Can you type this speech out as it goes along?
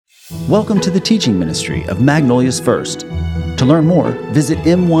Welcome to the teaching ministry of Magnolia's First. To learn more, visit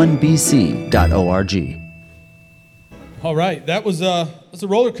m1bc.org. All right, that was a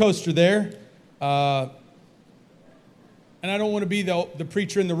roller coaster there. And I don't want to be the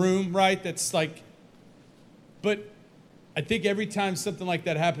preacher in the room, right? That's like, but I think every time something like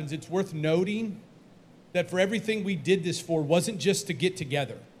that happens, it's worth noting that for everything we did this for wasn't just to get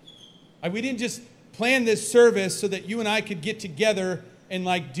together. Like, we didn't just plan this service so that you and I could get together and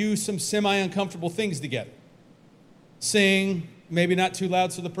like do some semi-uncomfortable things together. Sing, maybe not too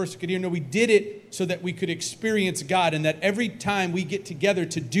loud so the person could hear. No, we did it so that we could experience God, and that every time we get together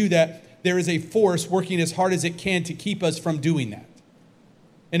to do that, there is a force working as hard as it can to keep us from doing that.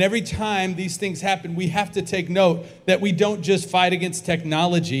 And every time these things happen, we have to take note that we don't just fight against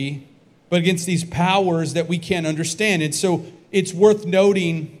technology, but against these powers that we can't understand. And so it's worth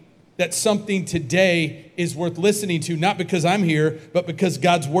noting that something today is worth listening to, not because I'm here, but because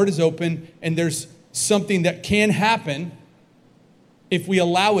God's word is open, and there's something that can happen if we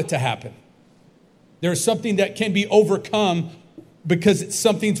allow it to happen. There's something that can be overcome because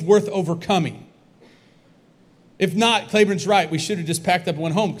something's worth overcoming. If not, Claiborne's right. We should have just packed up and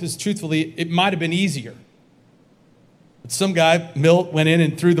went home, because truthfully, it might have been easier. But some guy, Milt, went in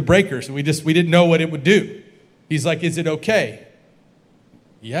and threw the breakers, and we didn't know what it would do. He's like, "Is it okay?"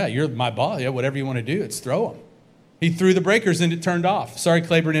 "Yeah, you're my boss. Yeah, whatever you want to do, let's throw them." He threw the breakers and it turned off. Sorry,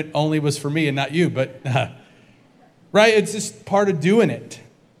 Claiborne, it only was for me and not you, but right, it's just part of doing it.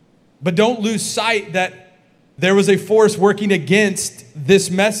 But don't lose sight that there was a force working against this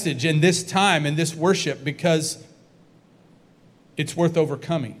message and this time and this worship, because it's worth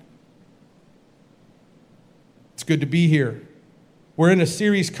overcoming. It's good to be here. We're in a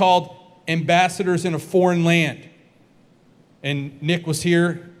series called Ambassadors in a Foreign Land. And Nick was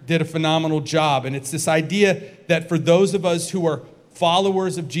here, did a phenomenal job. And it's this idea that for those of us who are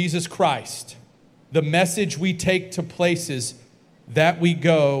followers of Jesus Christ, the message we take to places that we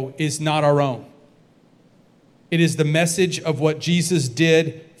go is not our own. It is the message of what Jesus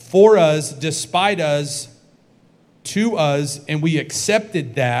did for us, despite us, to us, and we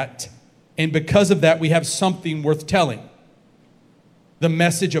accepted that. And because of that, we have something worth telling. The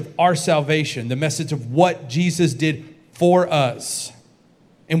message of our salvation, the message of what Jesus did for us.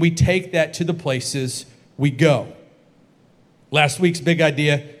 And we take that to the places we go. Last week's big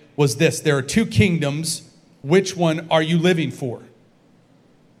idea was this: there are two kingdoms. Which one are you living for?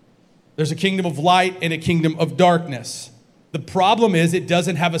 There's a kingdom of light and a kingdom of darkness. The problem is it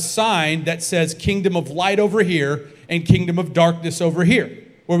doesn't have a sign that says kingdom of light over here and kingdom of darkness over here,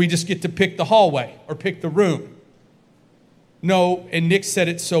 where we just get to pick the hallway or pick the room. No, and Nick said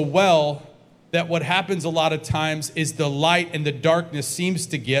it so well, that what happens a lot of times is the light and the darkness seems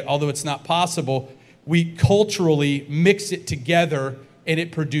to get, although it's not possible, we culturally mix it together and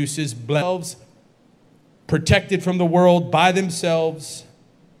it produces themselves, protected from the world by themselves,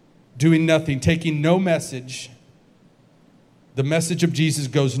 doing nothing, taking no message. The message of Jesus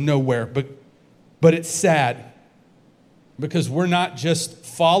goes nowhere, but it's sad, because we're not just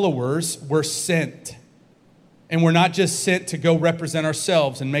followers, we're sent. And we're not just sent to go represent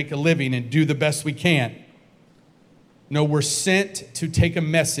ourselves and make a living and do the best we can. No, we're sent to take a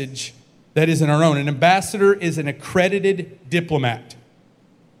message that isn't our own. An ambassador is an accredited diplomat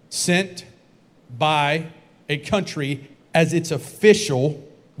sent by a country as its official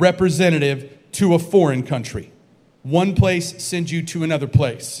representative to a foreign country. One place sends you to another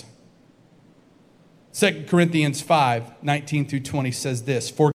place. 2 Corinthians 5:19 through 20 says this: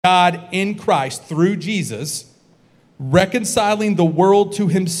 "For God in Christ, through Jesus, reconciling the world to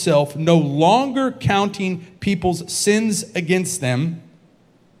himself, no longer counting people's sins against them,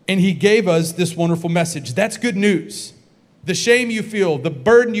 and he gave us this wonderful message." That's good news. The shame you feel, the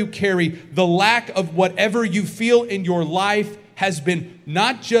burden you carry, the lack of whatever you feel in your life has been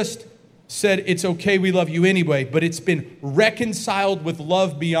not just said, "It's okay, we love you anyway," but it's been reconciled with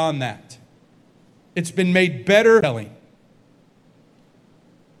love beyond that. It's been made better.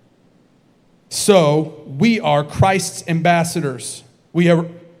 So we are Christ's ambassadors. We are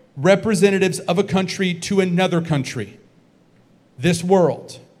representatives of a country to another country. This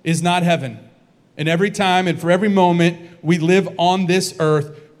world is not heaven. And every time and for every moment we live on this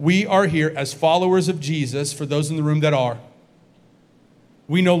earth, we are here as followers of Jesus. For those in the room that are,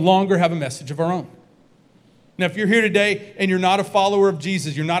 we no longer have a message of our own. Now, if you're here today and you're not a follower of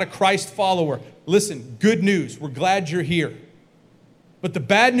Jesus, you're not a Christ follower, listen, good news. We're glad you're here. But the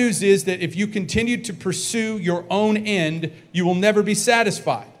bad news is that if you continue to pursue your own end, you will never be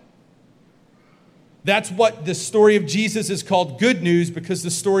satisfied. That's what the story of Jesus is called good news, because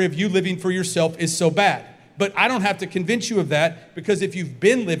the story of you living for yourself is so bad. But I don't have to convince you of that, because if you've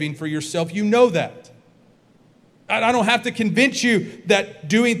been living for yourself, you know that. I don't have to convince you that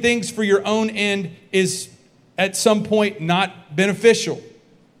doing things for your own end is at some point not beneficial.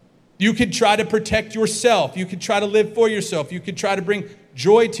 You could try to protect yourself. You could try to live for yourself. You could try to bring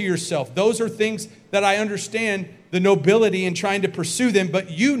joy to yourself. Those are things that I understand the nobility in trying to pursue them, but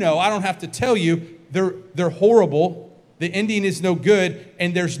you know, I don't have to tell you, they're horrible. The ending is no good,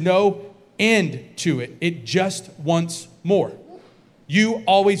 and there's no end to it. It just wants more. You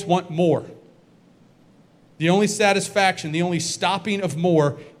always want more. The only satisfaction, the only stopping of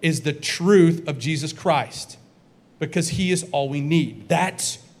more is the truth of Jesus Christ, because he is all we need.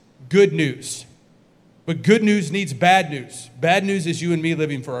 That's good news. But good news needs bad news. Bad news is you and me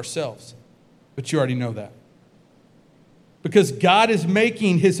living for ourselves. But you already know that. Because God is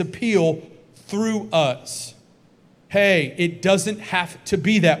making his appeal through us. Hey, it doesn't have to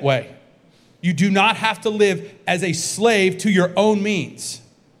be that way. You do not have to live as a slave to your own means.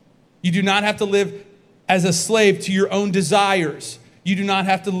 You do not have to live as a slave to your own desires. You do not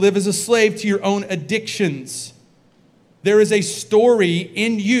have to live as a slave to your own addictions. There is a story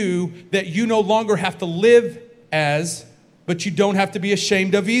in you that you no longer have to live as, but you don't have to be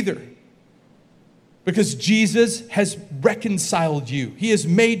ashamed of either. Because Jesus has reconciled you. He has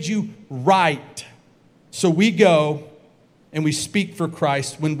made you right. So we go and we speak for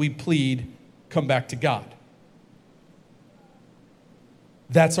Christ when we plead, come back to God.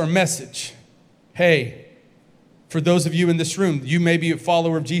 That's our message. Hey, for those of you in this room, you may be a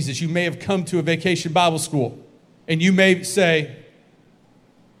follower of Jesus. You may have come to a Vacation Bible School, and you may say,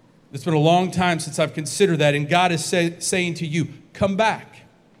 it's been a long time since I've considered that, and God is saying to you, come back.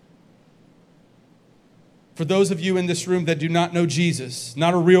 For those of you in this room that do not know Jesus,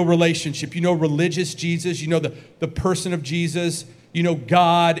 not a real relationship, you know religious Jesus, you know the person of Jesus, you know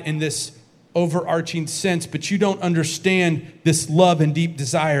God in this overarching sense, but you don't understand this love and deep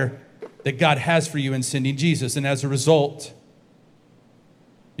desire that God has for you in sending Jesus. And as a result,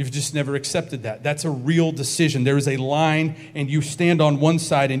 you've just never accepted that. That's a real decision. There is a line, and you stand on one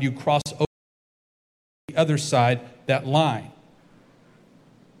side and you cross over the other side, that line.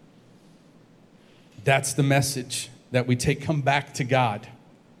 That's the message that we take. Come back to God.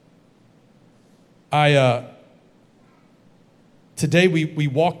 Today we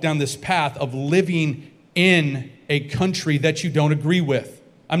walk down this path of living in a country that you don't agree with.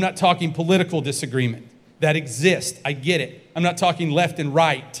 I'm not talking political disagreement. That exists. I get it. I'm not talking left and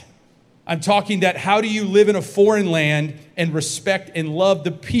right. I'm talking that how do you live in a foreign land and respect and love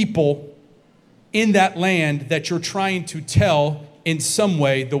the people in that land that you're trying to tell in some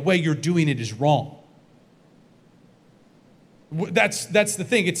way the way you're doing it is wrong. That's the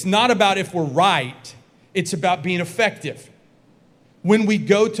thing. It's not about if we're right. It's about being effective. When we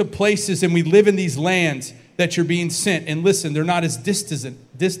go to places and we live in these lands that you're being sent, and listen, they're not as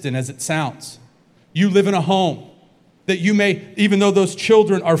distant as it sounds. You live in a home that you may, even though those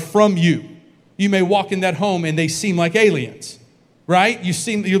children are from you, you may walk in that home and they seem like aliens, right?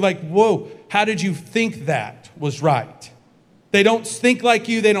 You're like, whoa, how did you think that was right? They don't think like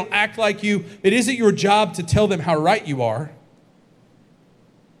you. They don't act like you. It isn't your job to tell them how right you are.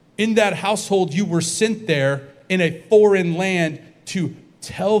 In that household, you were sent there in a foreign land to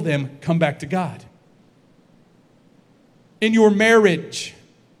tell them, come back to God. In your marriage,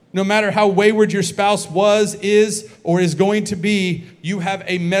 no matter how wayward your spouse was, is, or is going to be, you have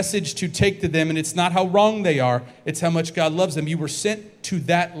a message to take to them, and it's not how wrong they are, it's how much God loves them. You were sent to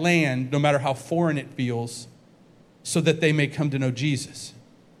that land, no matter how foreign it feels, so that they may come to know Jesus.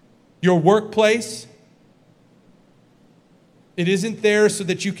 Your workplace, it isn't there so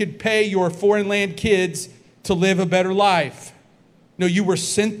that you could pay your foreign land kids to live a better life. No, you were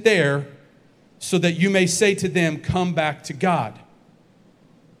sent there so that you may say to them, come back to God.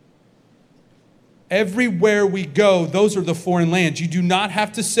 Everywhere we go, those are the foreign lands. You do not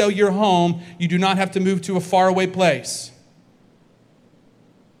have to sell your home. You do not have to move to a faraway place.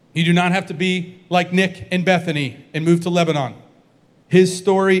 You do not have to be like Nick and Bethany and move to Lebanon. His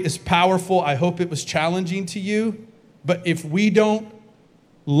story is powerful. I hope it was challenging to you. But if we don't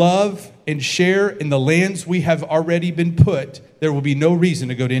love and share in the lands we have already been put, there will be no reason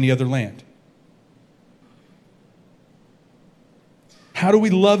to go to any other land. How do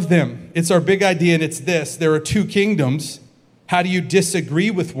we love them? It's our big idea, and it's this. There are two kingdoms. How do you disagree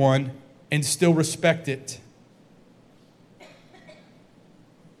with one and still respect it?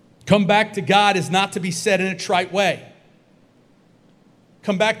 Come back to God is not to be said in a trite way.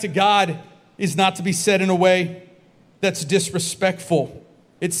 Come back to God is not to be said in a way that's disrespectful.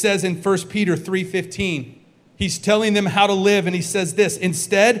 It says in 1 Peter 3:15, He's telling them how to live, and he says this: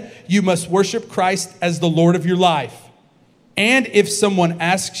 instead, you must worship Christ as the Lord of your life. And if someone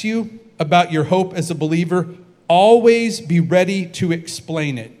asks you about your hope as a believer, always be ready to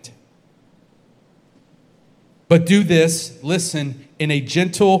explain it. But do this, listen, in a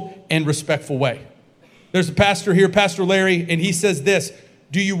gentle and respectful way. There's a pastor here, Pastor Larry, and he says this: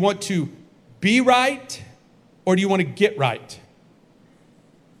 do you want to be right or do you want to get right?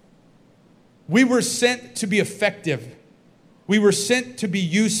 We were sent to be effective. We were sent to be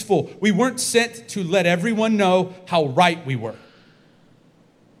useful. We weren't sent to let everyone know how right we were.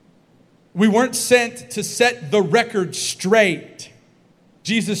 We weren't sent to set the record straight.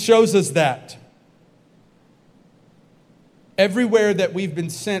 Jesus shows us that. Everywhere that we've been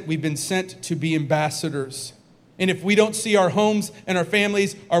sent to be ambassadors. And if we don't see our homes and our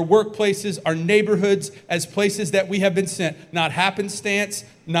families, our workplaces, our neighborhoods as places that we have been sent, not happenstance,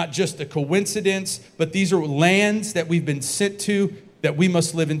 not just a coincidence, but these are lands that we've been sent to that we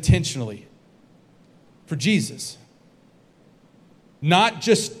must live intentionally for Jesus. Not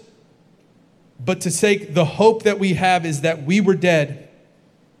just, but to say the hope that we have is that we were dead,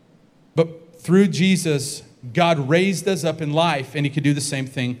 but through Jesus, God raised us up in life, and he could do the same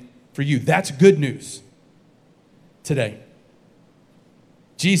thing for you. That's good news today.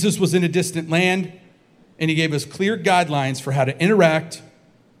 Jesus was in a distant land, and he gave us clear guidelines for how to interact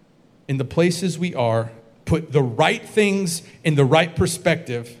in the places we are, put the right things in the right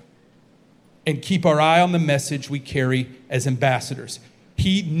perspective, and keep our eye on the message we carry as ambassadors.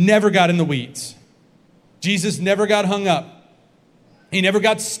 He never got in the weeds. Jesus never got hung up. He never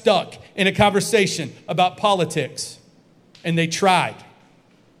got stuck in a conversation about politics, and they tried.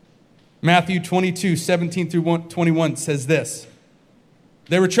 Matthew 22, 17 through 21 says this: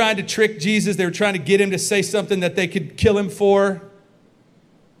 they were trying to trick Jesus. They were trying to get him to say something that they could kill him for.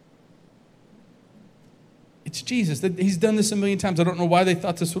 It's Jesus. He's done this a million times. I don't know why they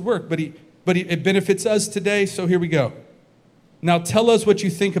thought this would work, but it benefits us today, so here we go. Now tell us what you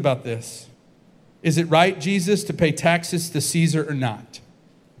think about this. Is it right, Jesus, to pay taxes to Caesar or not?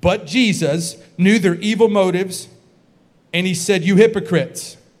 But Jesus knew their evil motives, and he said, you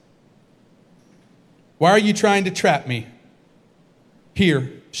hypocrites, why are you trying to trap me?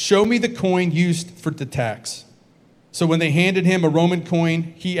 Here, show me the coin used for the tax. So when they handed him a Roman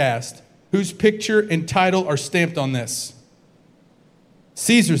coin, he asked, whose picture and title are stamped on this?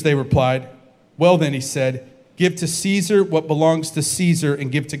 Caesar's, they replied. Well then, he said, give to Caesar what belongs to Caesar,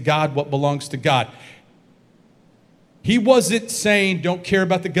 and give to God what belongs to God. He wasn't saying don't care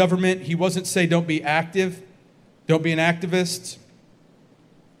about the government. He wasn't saying don't be active. Don't be an activist.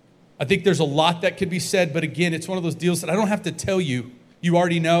 I think there's a lot that could be said, but again, it's one of those deals that I don't have to tell you. You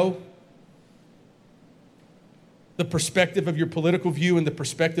already know the perspective of your political view and the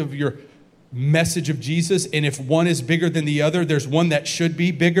perspective of your message of Jesus. And if one is bigger than the other, there's one that should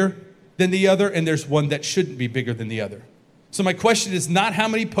be bigger than the other, and there's one that shouldn't be bigger than the other. So my question is not how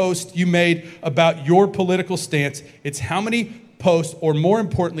many posts you made about your political stance. It's how many posts, or more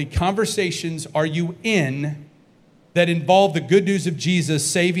importantly, conversations are you in that involve the good news of Jesus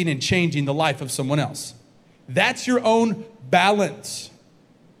saving and changing the life of someone else? That's your own balance.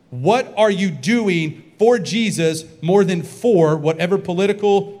 What are you doing for Jesus more than for whatever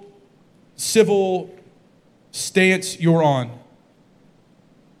political, civil stance you're on?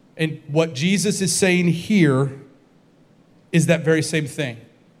 And what Jesus is saying here is that very same thing.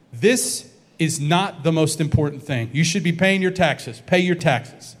 This is not the most important thing. You should be paying your taxes. Pay your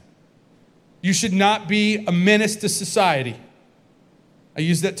taxes. You should not be a menace to society. I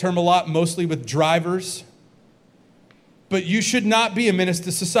use that term a lot, mostly with drivers. But you should not be a menace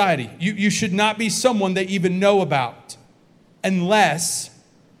to society. You should not be someone they even know about unless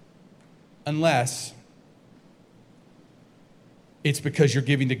it's because you're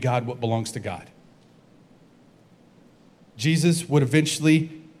giving to God what belongs to God. Jesus would eventually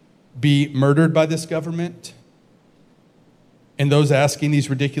be murdered by this government and those asking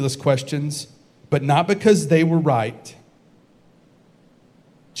these ridiculous questions, but not because they were right.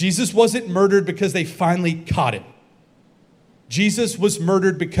 Jesus wasn't murdered because they finally caught him. Jesus was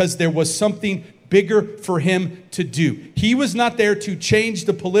murdered because there was something bigger for him to do. He was not there to change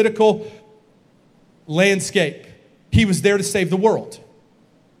the political landscape. He was there to save the world.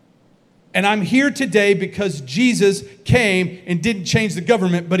 And I'm here today because Jesus came and didn't change the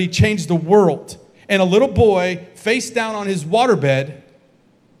government, but he changed the world. And a little boy, face down on his waterbed,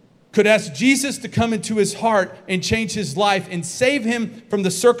 could ask Jesus to come into his heart and change his life and save him from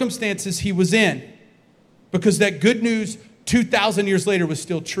the circumstances he was in. Because that good news 2,000 years later was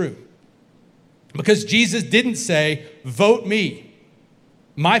still true. Because Jesus didn't say, vote me.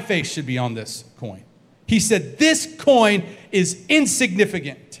 My face should be on this coin. He said, this coin is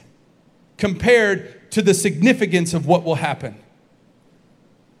insignificant compared to the significance of what will happen.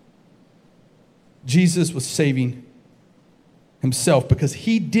 Jesus was saving himself because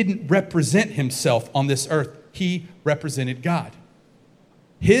he didn't represent himself on this earth. He represented God.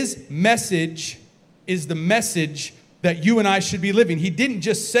 His message is the message that you and I should be living. He didn't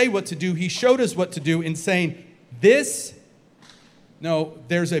just say what to do. He showed us what to do in saying, no,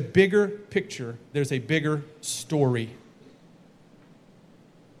 there's a bigger picture. There's a bigger story.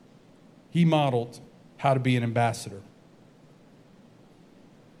 He modeled how to be an ambassador.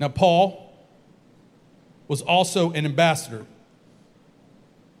 Now, Paul was also an ambassador.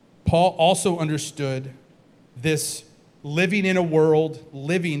 Paul also understood this living in a world,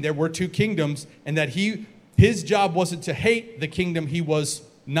 there were two kingdoms, and that his job wasn't to hate the kingdom he was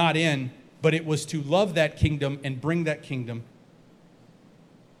not in, but it was to love that kingdom and bring that kingdom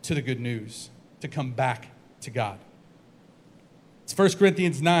to the good news, to come back to God. It's 1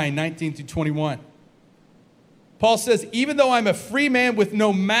 Corinthians 9, 19 through 21. Paul says, even though I'm a free man with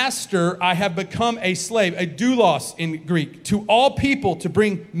no master, I have become a slave, a doulos in Greek, to all people to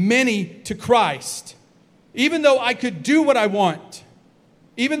bring many to Christ. Even though I could do what I want,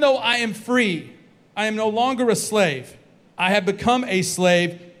 even though I am free, I am no longer a slave. I have become a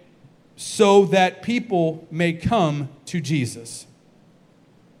slave so that people may come to Jesus.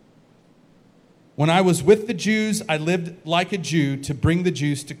 When I was with the Jews, I lived like a Jew to bring the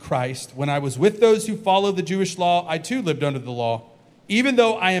Jews to Christ. When I was with those who follow the Jewish law, I too lived under the law. Even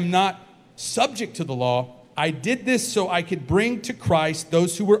though I am not subject to the law, I did this so I could bring to Christ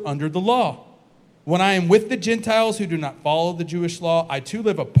those who were under the law. When I am with the Gentiles who do not follow the Jewish law, I too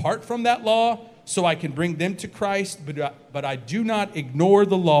live apart from that law so I can bring them to Christ, but I do not ignore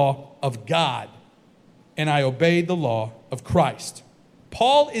the law of God, and I obey the law of Christ.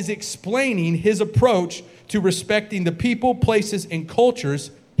 Paul is explaining his approach to respecting the people, places, and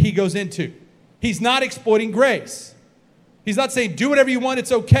cultures he goes into. He's not exploiting grace. He's not saying, do whatever you want,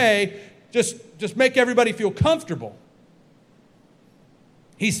 it's okay, just make everybody feel comfortable.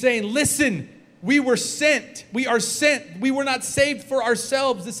 He's saying, listen, we were sent. We are sent. We were not saved for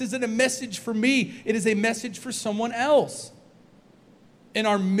ourselves. This isn't a message for me. It is a message for someone else. In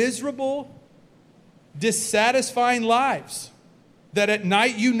our miserable, dissatisfying lives, that at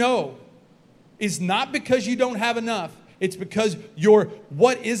night is not because you don't have enough. It's because your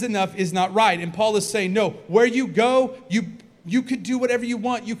what is enough is not right. And Paul is saying, no, where you go, you could do whatever you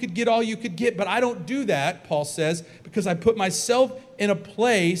want. You could get all you could get. But I don't do that, Paul says, because I put myself in a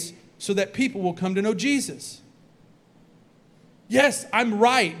place so that people will come to know Jesus. Yes, I'm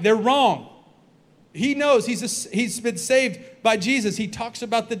right. They're wrong. He knows he's been saved by Jesus. He talks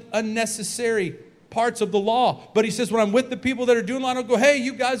about the unnecessary parts of the law. But he says, when I'm with the people that are doing law, I don't go, hey,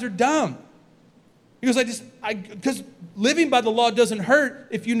 you guys are dumb. He goes, because living by the law doesn't hurt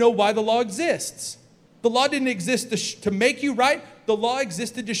if you know why the law exists. The law didn't exist to make you right. The law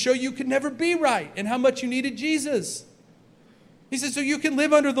existed to show you could never be right and how much you needed Jesus. He says, so you can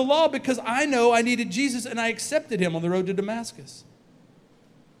live under the law because I know I needed Jesus and I accepted him on the road to Damascus.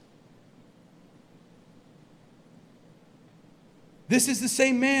 This is the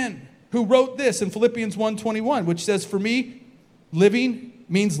same man who wrote this in Philippians 1:21, which says, for me, living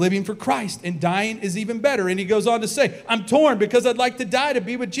means living for Christ, and dying is even better. And he goes on to say, I'm torn because I'd like to die to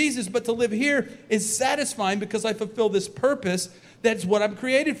be with Jesus, but to live here is satisfying because I fulfill this purpose. That's what I'm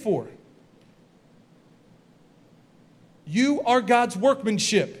created for. You are God's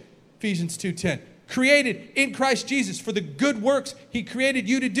workmanship, Ephesians 2:10, created in Christ Jesus for the good works he created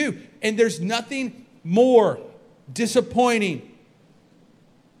you to do. And there's nothing more disappointing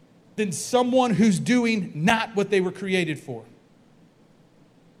than someone who's doing not what they were created for.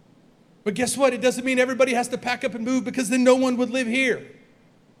 But guess what? It doesn't mean everybody has to pack up and move, because then no one would live here.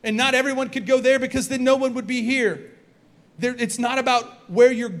 And not everyone could go there, because then no one would be here. It's not about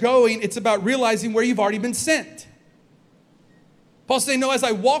where you're going. It's about realizing where you've already been sent. Paul's saying, no, as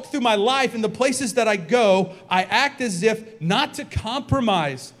I walk through my life in the places that I go, I act as if not to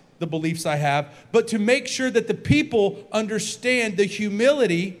compromise the beliefs I have, but to make sure that the people understand the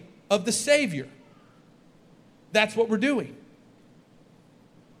humility of the Savior. That's what we're doing.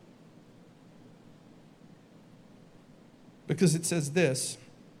 Because it says this,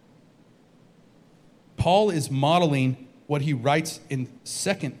 Paul is modeling what he writes in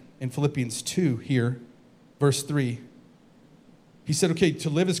Philippians 2 here, verse 3. He said, okay, to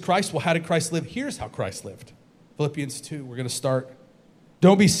live as Christ. Well, how did Christ live? Here's how Christ lived. Philippians 2, we're going to start.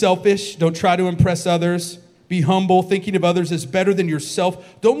 Don't be selfish. Don't try to impress others. Be humble, thinking of others as better than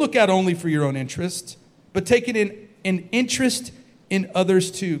yourself. Don't look out only for your own interests, but take it in an interest in others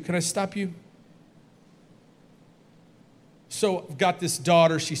too. Can I stop you? So I've got this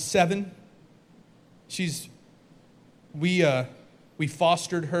daughter. She's 7. We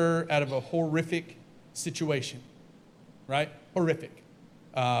fostered her out of a horrific situation, right? Horrific.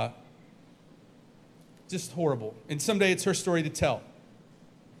 Just horrible. And someday it's her story to tell.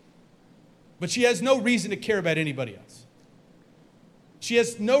 But she has no reason to care about anybody else. She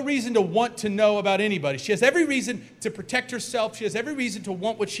has no reason to want to know about anybody. She has every reason to protect herself. She has every reason to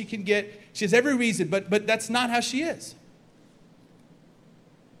want what she can get. She has every reason, but that's not how she is.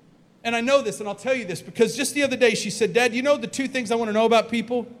 And I know this, and I'll tell you this, because just the other day she said, Dad, you know the 2 things I want to know about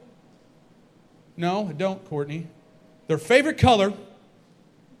people? No, I don't, Courtney. Their favorite color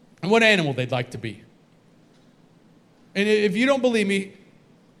and what animal they'd like to be. And if you don't believe me,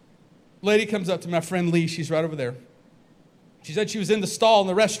 lady comes up to my friend Lee. She's right over there. She said she was in the stall in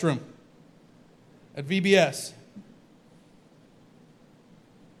the restroom at VBS.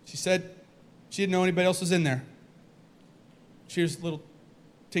 She said she didn't know anybody else was in there. She hears a little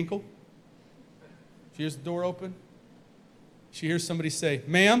tinkle. She hears the door open. She hears somebody say,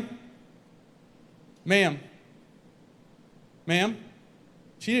 ma'am, ma'am, ma'am.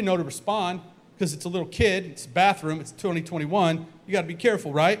 She didn't know to respond because it's a little kid. It's a bathroom. It's 2021. You got to be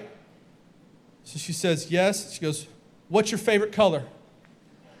careful, right? So she says, yes. She goes, what's your favorite color?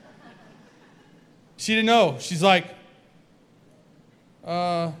 She didn't know. She's like,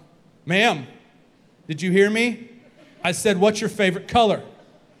 ma'am, did you hear me? I said, what's your favorite color?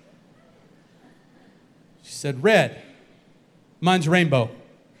 She said, red. Mine's rainbow.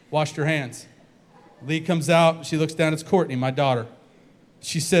 Washed her hands. Lee comes out. She looks down. It's Courtney, my daughter.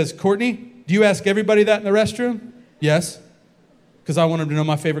 She says, Courtney, do you ask everybody that in the restroom? Yes. Because I want them to know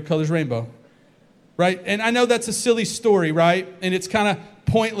my favorite color is rainbow. Right? And I know that's a silly story, right? And it's kind of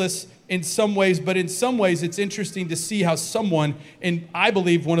pointless in some ways, but in some ways it's interesting to see how someone, in I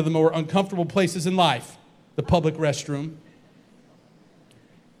believe one of the more uncomfortable places in life, the public restroom,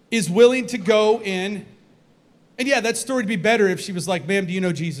 is willing to go in. And yeah, that story would be better if she was like, ma'am, do you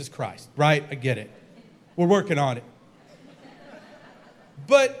know Jesus Christ? Right? I get it. We're working on it.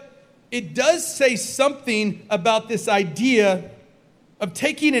 But it does say something about this idea of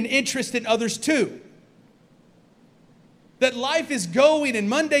taking an interest in others too. That life is going and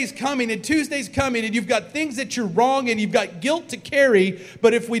Monday's coming and Tuesday's coming and you've got things that you're wrong and you've got guilt to carry.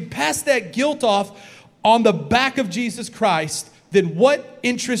 But if we'd pass that guilt off on the back of Jesus Christ, then what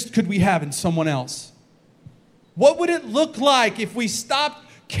interest could we have in someone else? What would it look like if we stopped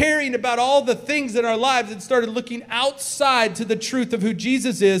caring about all the things in our lives and started looking outside to the truth of who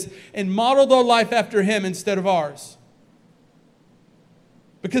Jesus is and modeled our life after him instead of ours?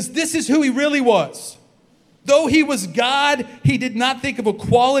 Because this is who he really was. Though he was God, he did not think of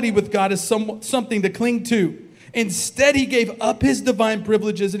equality with God as something to cling to. Instead, he gave up his divine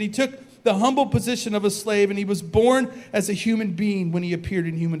privileges and he took the humble position of a slave, and he was born as a human being when he appeared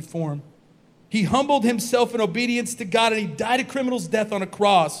in human form. He humbled himself in obedience to God, and he died a criminal's death on a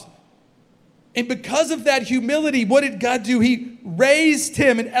cross. And because of that humility, what did God do? He raised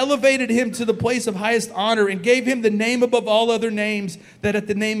him and elevated him to the place of highest honor and gave him the name above all other names, that at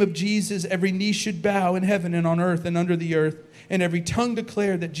the name of Jesus, every knee should bow in heaven and on earth and under the earth, and every tongue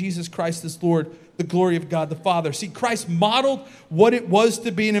declare that Jesus Christ is Lord, the glory of God the Father. See, Christ modeled what it was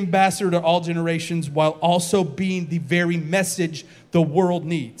to be an ambassador to all generations while also being the very message the world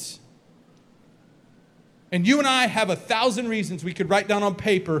needs. And you and I have 1,000 reasons we could write down on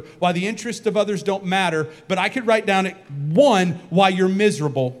paper why the interests of others don't matter, but I could write down one why you're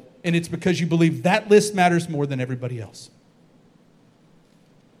miserable, and it's because you believe that list matters more than everybody else.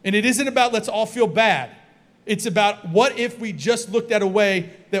 And it isn't about let's all feel bad. It's about what if we just looked at a way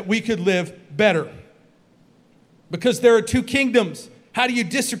that we could live better? Because there are 2 kingdoms. How do you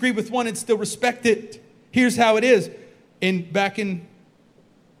disagree with one and still respect it? Here's how it is. Back in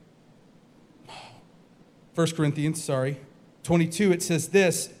 1 Corinthians, 22, it says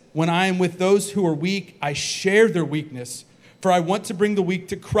this, when I am with those who are weak, I share their weakness, for I want to bring the weak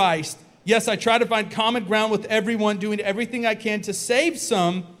to Christ. Yes, I try to find common ground with everyone, doing everything I can to save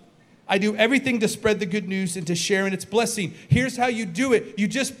some. I do everything to spread the good news and to share in its blessing. Here's how you do it. You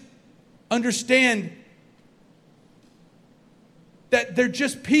just understand that they're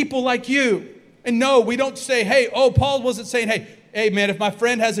just people like you. And no, we don't say, hey, Paul wasn't saying, hey, man, if my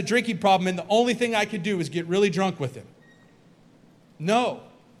friend has a drinking problem and the only thing I could do is get really drunk with him. No,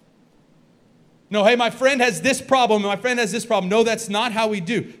 hey, my friend has this problem and my friend has this problem. No, that's not how we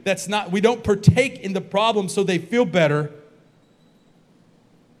do. We don't partake in the problem so they feel better.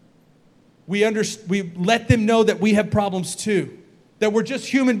 We let them know that we have problems too. That we're just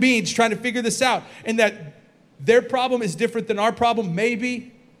human beings trying to figure this out. And that their problem is different than our problem,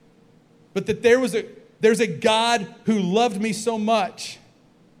 maybe. But that there was there's a God who loved me so much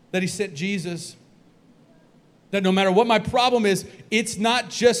that he sent Jesus. That no matter what my problem is, it's not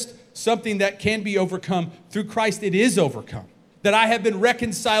just something that can be overcome. Through Christ, it is overcome. That I have been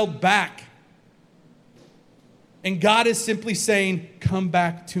reconciled back. And God is simply saying, come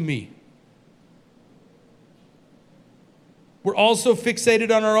back to me. We're also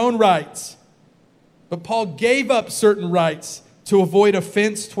fixated on our own rights. But Paul gave up certain rights to avoid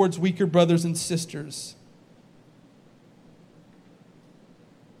offense towards weaker brothers and sisters.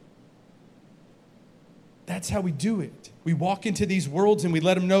 That's how we do it. We walk into these worlds and we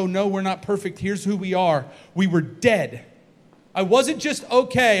let them know, no, we're not perfect. Here's who we are. We were dead. I wasn't just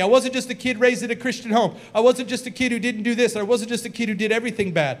okay. I wasn't just a kid raised in a Christian home. I wasn't just a kid who didn't do this. I wasn't just a kid who did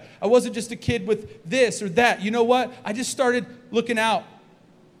everything bad. I wasn't just a kid with this or that. You know what? I just started looking out.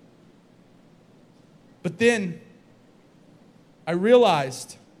 But then I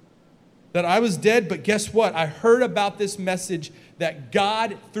realized that I was dead, but guess what? I heard about this message that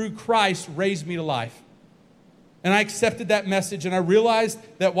God, through Christ, raised me to life. And I accepted that message, and I realized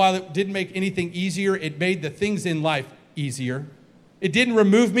that while it didn't make anything easier, it made the things in life easier. It didn't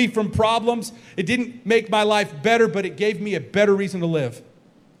remove me from problems. It didn't make my life better, but it gave me a better reason to live.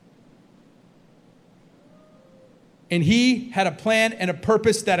 And he had a plan and a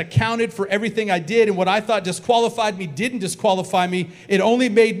purpose that accounted for everything I did, and what I thought disqualified me didn't disqualify me. It only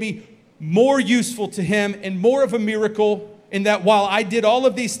made me more useful to him and more of a miracle, in that while I did all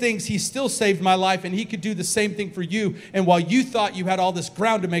of these things, he still saved my life, and he could do the same thing for you. And while you thought you had all this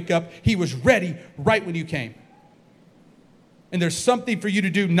ground to make up, he was ready right when you came. And there's something for you to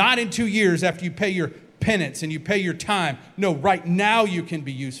do, not in 2 years after you pay your penance and you pay your time. No, right now you can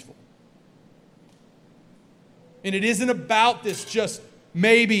be useful. And it isn't about this just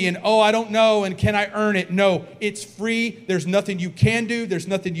maybe and, oh, I don't know, and can I earn it? No, it's free. There's nothing you can do. There's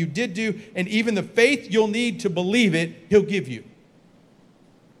nothing you did do. And even the faith you'll need to believe it, he'll give you.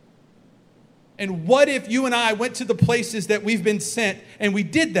 And what if you and I went to the places that we've been sent and we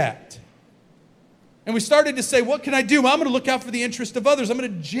did that? And we started to say, what can I do? Well, I'm going to look out for the interest of others. I'm going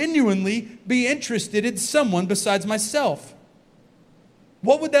to genuinely be interested in someone besides myself.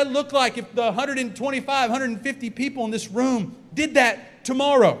 What would that look like if the 125, 150 people in this room did that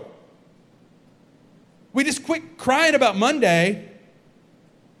tomorrow? We just quit crying about Monday,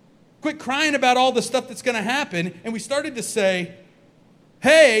 quit crying about all the stuff that's going to happen, and we started to say,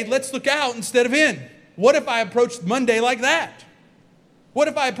 hey, let's look out instead of in. What if I approached Monday like that? What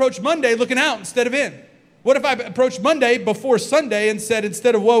if I approached Monday looking out instead of in? What if I approached Monday before Sunday and said,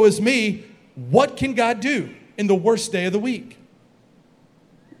 instead of woe is me, what can God do in the worst day of the week?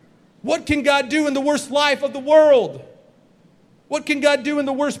 What can God do in the worst life of the world? What can God do in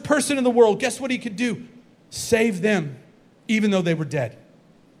the worst person in the world? Guess what he could do? Save them, even though they were dead.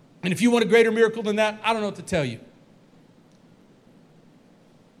 And if you want a greater miracle than that, I don't know what to tell you.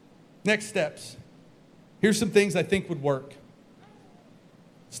 Next steps. Here's some things I think would work.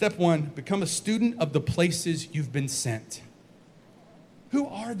 Step 1, become a student of the places you've been sent. Who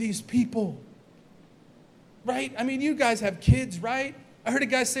are these people? Right? I mean, you guys have kids, right? I heard a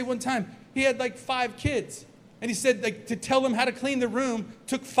guy say one time, he had like 5 kids. And he said like to tell them how to clean the room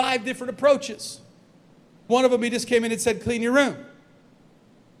took 5 different approaches. One of them, he just came in and said, clean your room.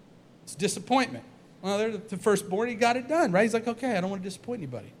 It's disappointment. Well, they're the firstborn, he got it done, right? He's like, okay, I don't want to disappoint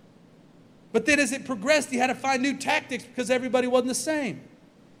anybody. But then as it progressed, he had to find new tactics because everybody wasn't the same.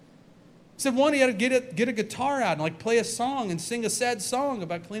 He said one, he had to get a guitar out and like play a song and sing a sad song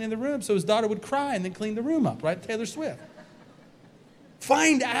about cleaning the room so his daughter would cry and then clean the room up, right? Taylor Swift.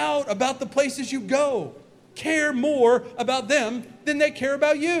 Find out about the places you go. Care more about them than they care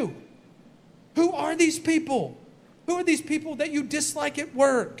about you. Who are these people? Who are these people that you dislike at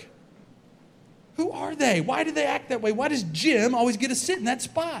work? Who are they? Why do they act that way? Why does Jim always get to sit in that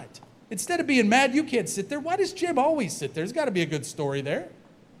spot? Instead of being mad you can't sit there, why does Jim always sit there? There's got to be a good story there.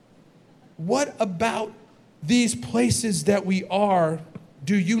 What about these places that we are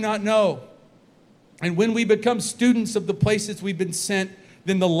do you not know? And when we become students of the places we've been sent,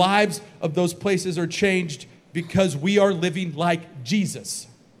 then the lives of those places are changed because we are living like Jesus.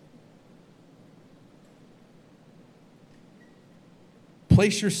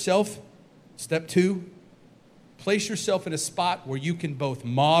 Place yourself, step 2, place yourself in a spot where you can both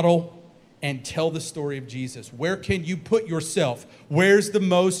model and tell the story of Jesus. Where can you put yourself? Where's the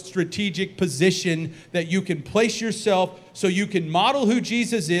most strategic position that you can place yourself so you can model who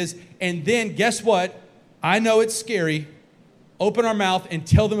Jesus is? And then guess what? I know it's scary. Open our mouth and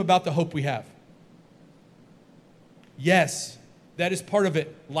tell them about the hope we have. Yes, that is part of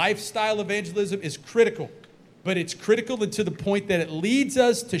it. Lifestyle evangelism is critical. but it's critical to the point that it leads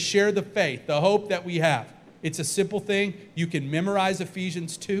us to share the faith, the hope that we have. It's a simple thing. You can memorize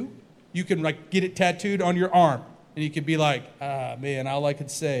Ephesians 2. You can get it tattooed on your arm, and you can be like, man, all I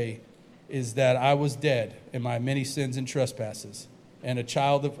could say is that I was dead in my many sins and trespasses and a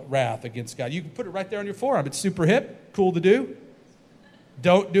child of wrath against God. You can put it right there on your forearm. It's super hip, cool to do.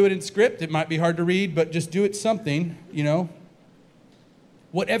 Don't do it in script. It might be hard to read, but just do it something,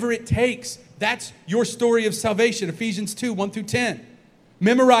 Whatever it takes, that's your story of salvation, Ephesians 2, 1 through 10.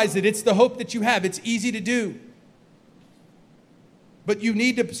 Memorize it. It's the hope that you have. It's easy to do. But you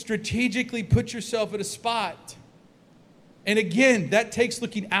need to strategically put yourself at a spot. And again, that takes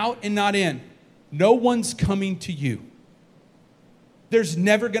looking out and not in. No one's coming to you. There's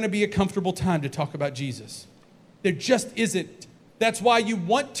never going to be a comfortable time to talk about Jesus. There just isn't. That's why you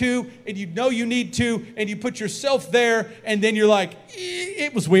want to, and you know you need to, and you put yourself there, and then you're like,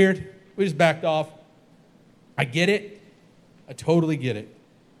 it was weird. We just backed off. I get it. I totally get it.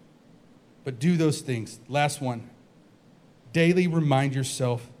 But do those things. Last one. Daily remind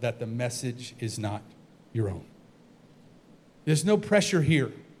yourself that the message is not your own. There's no pressure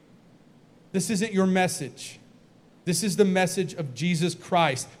here. This isn't your message. This is the message of Jesus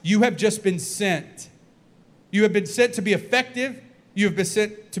Christ. You have just been sent. You have been sent to be effective. You have been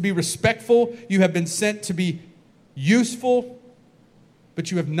sent to be respectful. You have been sent to be useful.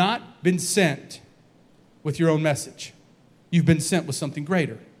 But you have not been sent with your own message. You've been sent with something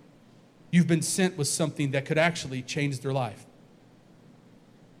greater. You've been sent with something that could actually change their life.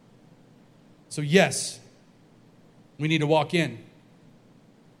 So yes, we need to walk in.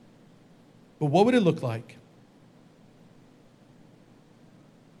 But what would it look like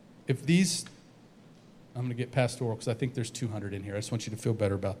if these, I'm going to get pastoral because I think there's 200 in here. I just want you to feel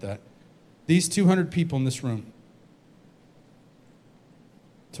better about that. These 200 people in this room,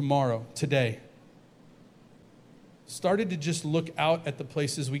 tomorrow, today, started to just look out at the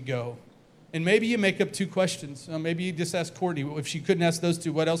places we go. And maybe you make up two questions. Maybe you just ask Courtney, if she couldn't ask those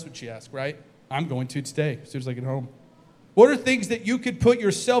two, what else would she ask, right? I'm going to today, as soon as I get home. What are things that you could put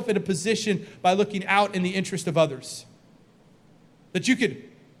yourself in a position by looking out in the interest of others? That you could,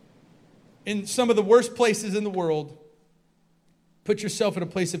 in some of the worst places in the world, put yourself in a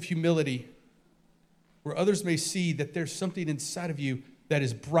place of humility where others may see that there's something inside of you that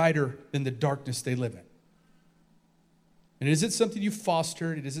is brighter than the darkness they live in. And it isn't something you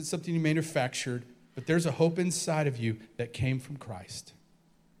fostered, it isn't something you manufactured, but there's a hope inside of you that came from Christ.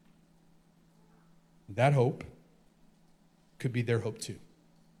 That hope could be their hope too.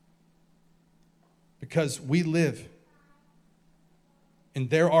 Because we live, and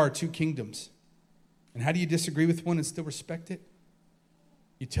there are two kingdoms. And how do you disagree with one and still respect it?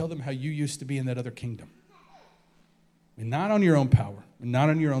 You tell them how you used to be in that other kingdom. And not on your own power, and not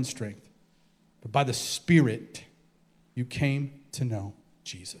on your own strength, but by the Spirit, you came to know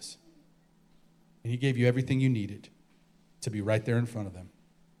Jesus. And He gave you everything you needed to be right there in front of them,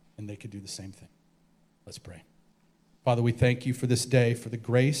 and they could do the same thing. Let's pray. Father, we thank you for this day, for the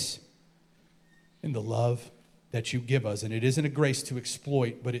grace and the love that you give us. And it isn't a grace to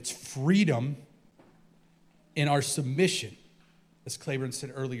exploit, but it's freedom in our submission, as Claiborne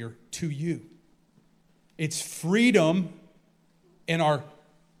said earlier, to you. It's freedom in our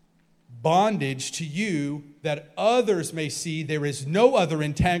bondage to you that others may see there is no other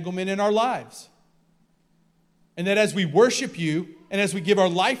entanglement in our lives. And that as we worship you and as we give our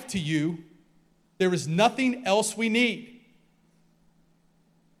life to you, there is nothing else we need.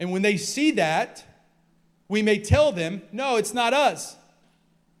 And when they see that, we may tell them, no, it's not us,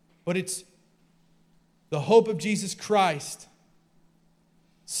 but it's the hope of Jesus Christ,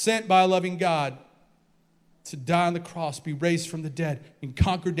 sent by a loving God to die on the cross, be raised from the dead, and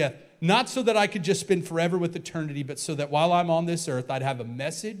conquer death. Not so that I could just spend forever with eternity, but so that while I'm on this earth, I'd have a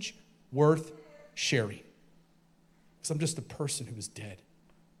message worth sharing. Because I'm just a person who was dead,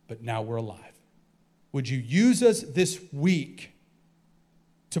 but now we're alive. Would you use us this week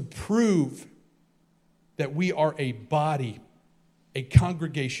to prove that we are a body, a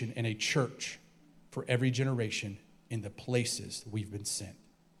congregation, and a church for every generation in the places we've been sent?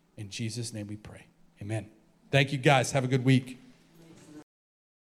 In Jesus' name we pray. Amen. Thank you, guys. Have a good week.